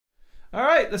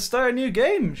Alright, let's start a new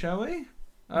game, shall we?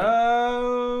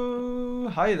 Oh,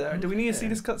 hi there. Do we need to see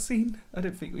this cutscene? I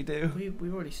don't think we do.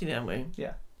 We've already seen it, haven't we?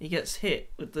 Yeah. He gets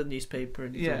hit with the newspaper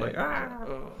and he's all like, ah!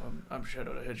 Oh, I'm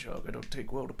Shadow the Hedgehog. I don't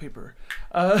take well to paper.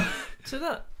 So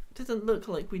that didn't look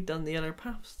like we'd done the other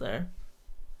paths there.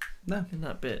 No. In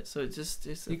that bit. So it's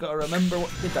You gotta remember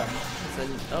what you've done.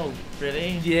 Oh,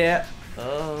 really? Yeah.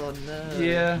 Oh, no.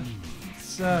 Yeah.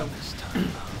 So...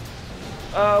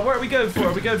 what are we going for?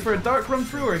 Are we going for a dark run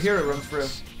through or a hero run through?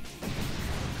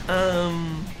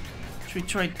 Should we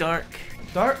try dark?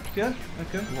 Dark? Yeah,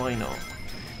 okay. Why not?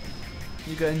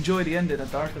 You gotta enjoy the ending of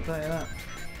dark, I'll tell you that.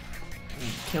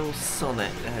 Kill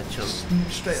Sonic the Hedgehog.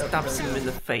 Straight up. Stabs him in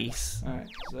the face. Alright,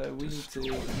 so we need to...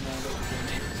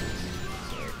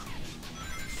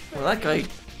 Well, that guy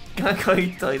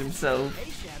died himself.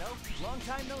 Hey Shadow, long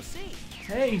time no see.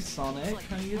 Hey Sonic,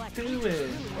 how you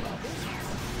doing?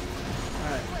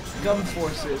 Alright, gun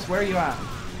forces, where are you at?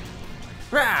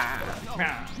 Rah!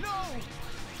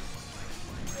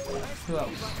 Who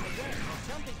else?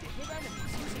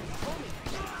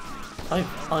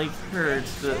 I've heard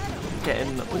that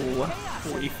getting all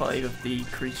 45 of the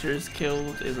creatures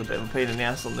killed is a bit of a pain in the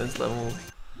ass on this level.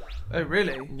 Oh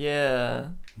really? Yeah.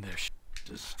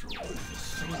 Destroyed. I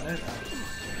didn't know that.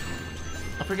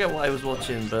 I forget what I was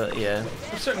watching, but yeah.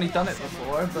 I've certainly done it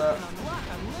before, but...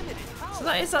 So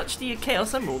that is actually a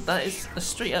Chaos Emerald. That is a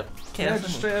straight up Chaos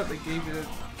Emerald. Straight up they gave you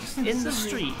in the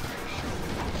street.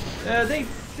 They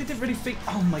didn't really think,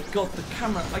 oh my god, the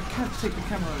camera, I can't take the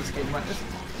camera on this game, right?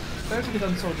 There's a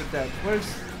gun soldier dead. Where's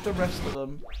the rest of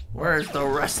them? Where's the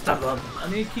rest of them? I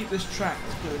need to keep this tracked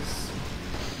because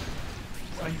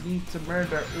I need to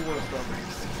murder all of them.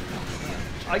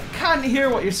 I can't hear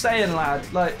what you're saying,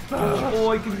 lad. Like, all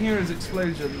I can hear is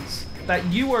explosions that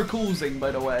you are causing,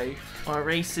 by the way. Our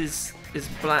race is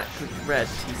black with red,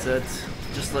 he said,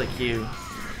 just like you.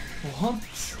 What?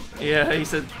 Yeah, he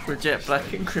said we're jet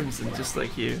black and crimson, just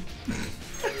like you.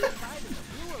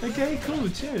 Okay, cool,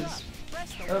 cheers.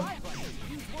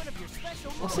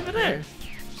 What's over there?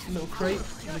 Just a little crate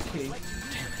and a key.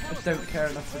 I don't care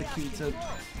enough for the key to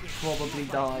probably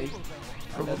die.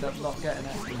 I'll end up not getting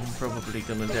it. I'm probably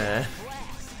gonna dare.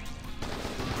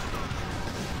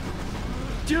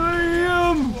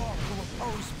 Damn!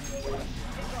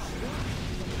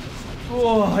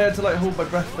 Oh, I had to like hold my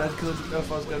breath then because I didn't know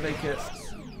if I was gonna make it.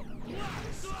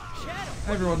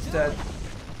 Everyone's dead.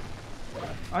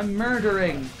 I'm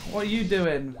murdering. What are you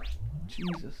doing?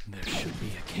 Jesus. There should be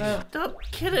a cave. No. Stop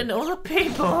killing all the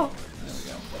people!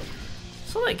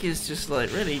 Sonic is just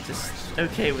like really just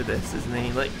okay with this, isn't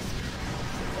he? Like,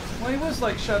 Well, he was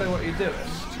like, Shadow, what are you doing?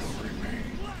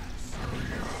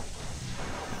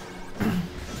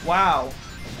 Wow.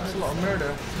 That's a lot of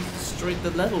murder. he's destroyed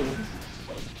the level.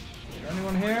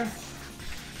 Anyone here?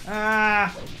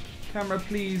 Ah! Camera,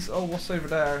 please. Oh, what's over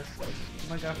there? I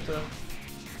might have to...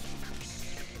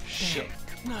 Shit.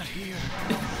 Not here.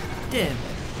 Damn.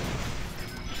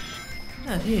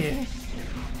 Not here.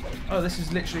 Oh, this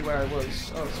is literally where I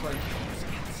was. Oh, it's fine.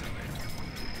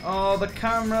 Oh, the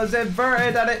camera's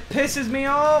inverted and it pisses me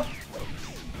off!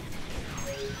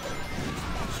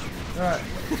 Alright.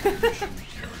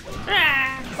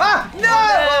 Ah! No!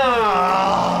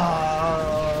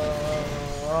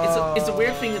 It's a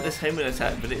weird thing with this homing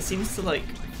attack, but it seems to like,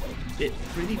 it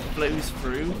really flows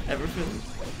through everything.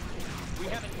 We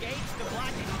have engaged the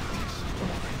black.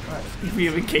 We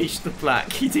have engaged the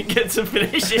black. He didn't get to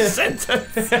finish his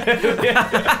sentence.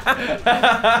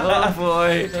 Oh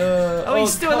boy. Oh,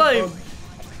 he's still alive.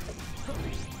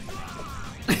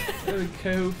 There we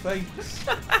go, thanks.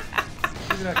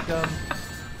 Give me that gun.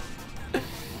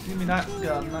 Give me that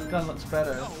gun. That gun looks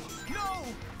better.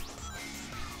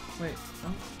 Wait.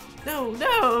 Oh. No,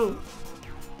 no.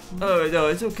 Oh no,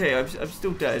 it's okay. I'm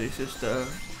still dead. It's just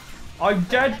I'm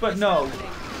dead, but no.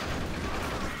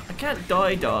 I can't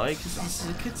die because this is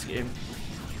a kids game.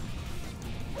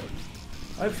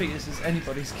 I don't think this is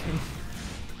anybody's game.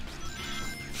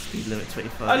 Speed limit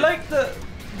 25. I like that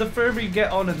the further you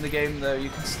get on in the game, though, you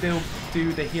can still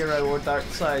do the hero or dark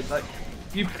side. Like,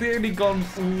 you've clearly gone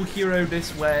all hero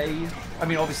this way. I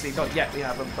mean, obviously not yet, we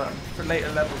haven't, but for later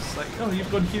levels, it's like, oh, you've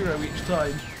gone hero each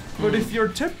time. But if you're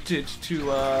tempted to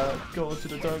go onto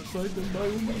the dark side, then by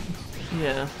all means.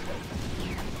 Yeah.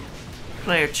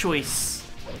 Player choice.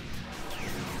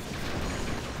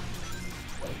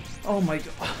 Oh my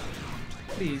god.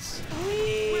 Please.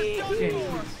 Game, please.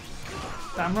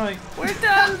 Damn right. We're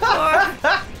done for!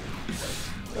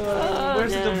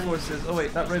 Where's the no. gun forces? Oh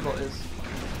wait, that robot is.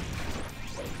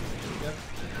 There we go.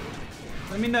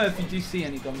 Let me know if you do see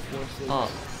any gun forces.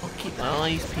 Oh, I'll keep my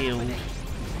eyes peeled.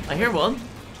 I hear one.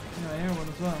 Yeah, I hear one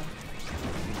as well.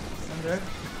 Okay.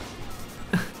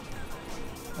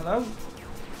 Hello?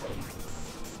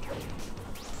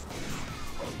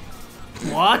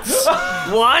 What?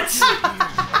 What?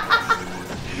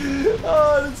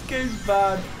 Oh, this game's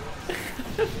bad.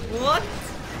 What?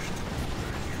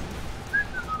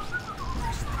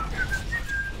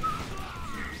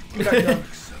 Give me that gun.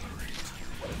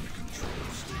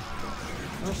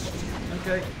 Oh,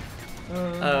 okay.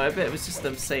 Oh, I bet it was just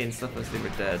them saying stuff as they were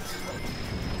dead.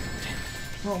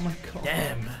 Oh my god.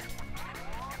 Damn.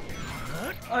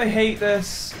 I hate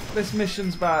this. This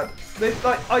mission's bad.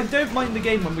 I don't mind the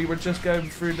game when we were just going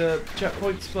through the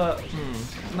checkpoints, but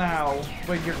now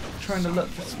when you're trying to look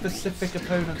for specific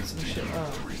opponents and shit,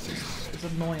 it's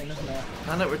annoying, isn't it?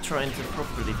 Now that we're trying to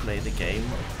properly play the game,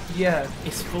 Yeah,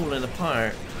 it's falling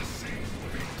apart.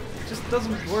 it just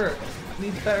doesn't work. It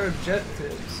needs better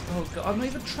objectives. Oh god, I'm not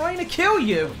even trying to kill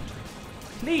you!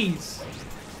 Please!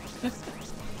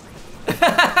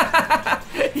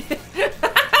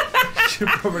 Should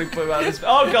probably put him out of this.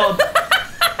 Oh god!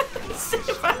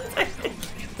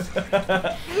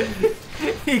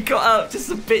 He got up just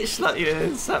a bit slapped you and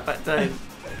then sat back down.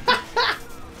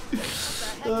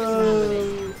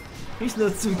 He's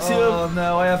not too Oh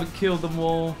no, I haven't killed them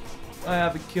all. I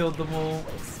haven't killed them all.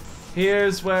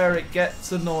 Here's where it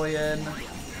gets annoying.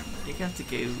 You have to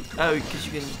go. Oh, because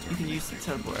you can use the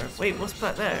teleporter. Wait, what's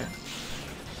back there?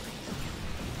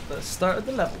 Let's start at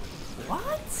the level.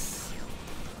 What?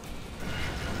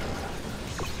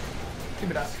 Give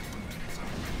me that.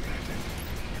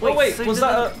 Wait, Oh wait, so was the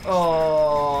that a...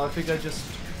 Oh, I think I just...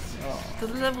 Oh. Did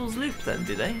the levels loop then,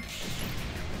 do they?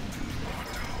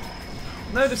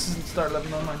 No, this isn't start level,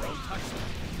 never mind.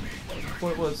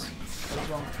 What it was. I was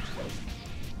wrong.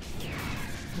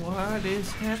 What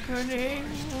is happening?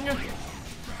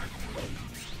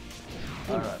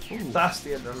 Alright, that's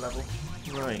the end of the level.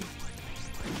 Right.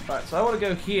 Right, so I want to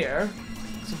go here.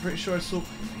 So I'm pretty sure I saw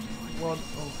one...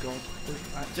 Oh god.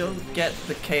 There's actually- Don't get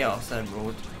the Chaos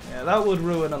Emerald. Yeah, that would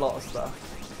ruin a lot of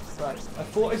stuff. Right, I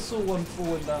thought I saw one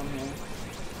falling down here.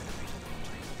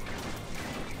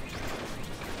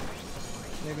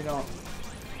 Maybe not.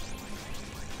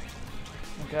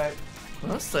 Okay.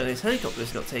 Well, that's so his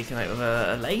helicopter's got taken out with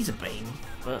a laser beam.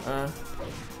 But,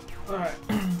 Alright.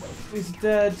 He's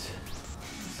dead.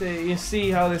 See, you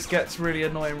see how this gets really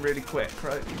annoying really quick,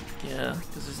 right? yeah,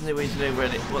 because there's no way to know where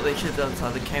what they should have done to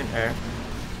have the counter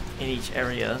in each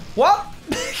area. What?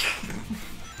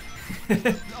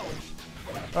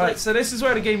 Alright, so this is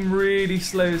where the game really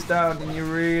slows down and you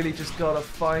really just gotta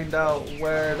find out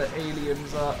where the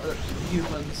aliens are,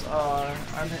 humans are,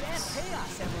 and it's...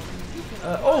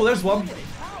 oh, there's one!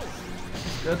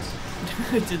 Good.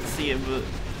 I didn't see him, but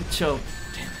good job.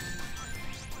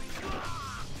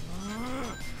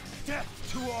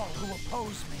 Death to all who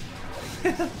oppose me.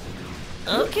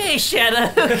 Okay,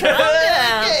 Shadow, calm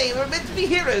down. Okay, we're meant to be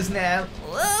heroes now.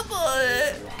 Oh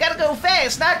boy. Gotta go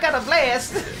fast, not gotta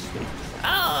blast.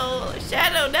 Oh,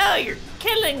 Shadow, no, you're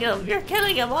killing them. You're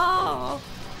killing them all.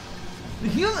 The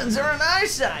humans are on our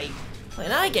side.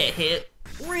 When I get hit,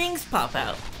 rings pop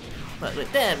out. But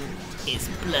with them, it's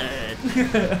blood.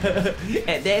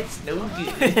 And that's no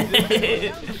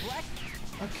good.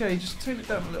 Okay, just turn it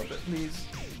down a little bit, please.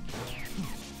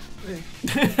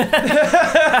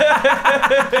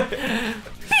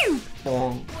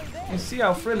 You see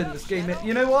how thrilling this game is.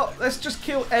 You know what? Let's just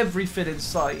kill everything in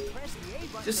sight.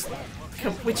 Just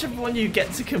whichever one you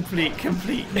get to complete.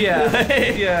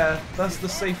 Yeah, yeah, that's the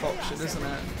safe option, isn't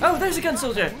it? Oh, there's a gun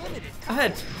soldier.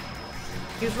 Ahead.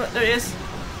 He was right there. He is.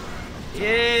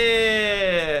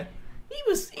 Yeah.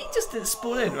 He just didn't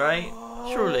spawn in, right?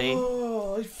 Surely.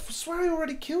 Oh, I swear I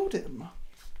already killed him.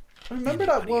 I remember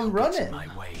that one running. My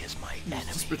way is my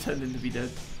enemy. Just pretending to be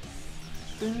dead.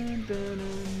 Dun, dun,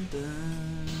 dun,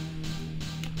 dun.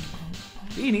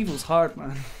 Being evil's hard,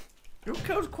 man. You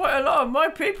killed quite a lot of my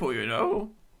people, you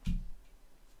know.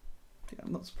 Yeah,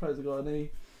 I'm not surprised I got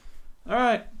any.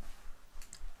 Alright.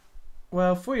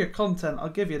 Well, for your content, I'll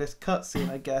give you this cutscene,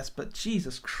 I guess, but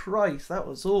Jesus Christ, that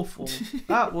was awful.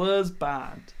 That was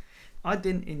bad. I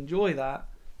didn't enjoy that.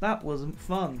 That wasn't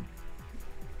fun.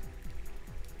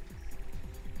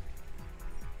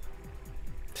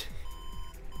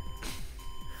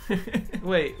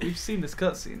 Wait, we've seen this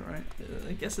cutscene, right?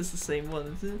 I guess it's the same one,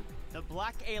 isn't it? The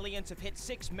black aliens have hit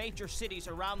 6 major cities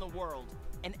around the world,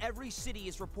 and every city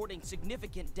is reporting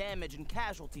significant damage and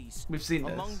casualties. We've seen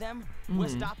this. Among them,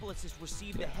 Westopolis has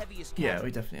received the heaviest Yeah, we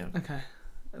definitely have. Okay.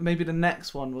 Maybe the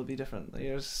next one will be different.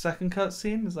 There's a second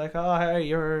cutscene. It's like, oh, hey,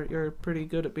 you're pretty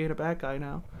good at being a bad guy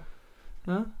now.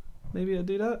 Huh? Maybe I'll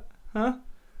do that? Huh?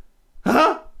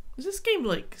 Huh? Is this game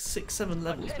like 6, 7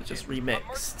 levels but just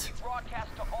remixed?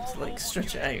 It's like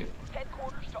stretch it out.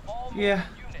 Yeah.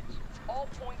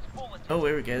 Oh,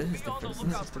 here we go. This is We also different. look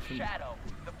This out is for different. Shadow,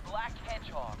 the Black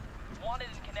Hedgehog, wanted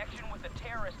in connection with a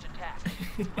terrorist attack.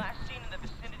 Last seen in the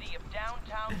vicinity of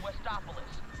downtown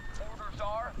Westopolis. Orders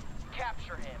are,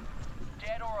 capture him,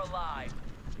 dead or alive.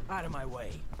 Out of my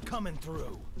way. Coming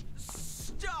through.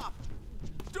 Stop!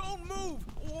 Don't move,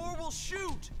 or we'll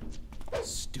shoot!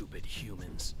 Stupid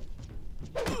humans.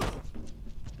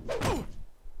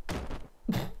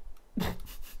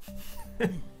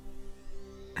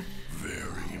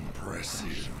 Very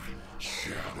impressive,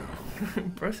 Shadow.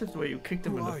 Impressive the way you kicked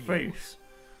him in the face.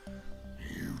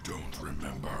 You don't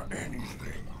remember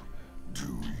anything, do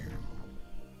you?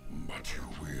 But you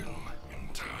will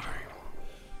in time.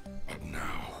 But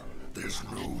now, there's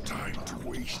no time to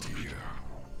waste here.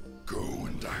 Go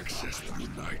and access the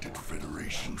United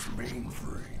Federation's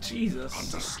mainframe. Jesus.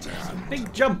 Understand?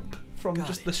 Big jump from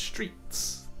just the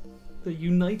streets. The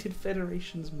United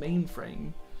Federation's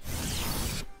mainframe.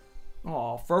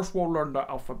 Oh, first we'll learn the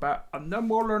alphabet, and then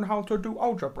we'll learn how to do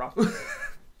algebra.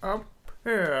 Up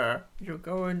here. You're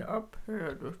going up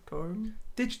here this time.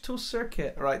 Digital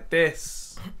circuit. Right,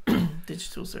 this.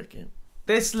 Digital circuit.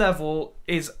 This level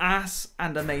is ass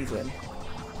and amazing.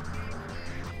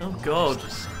 Oh god.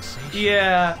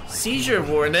 Yeah. Seizure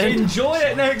warning. Enjoy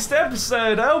it next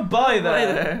episode. Oh, bye Bye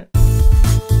there. there.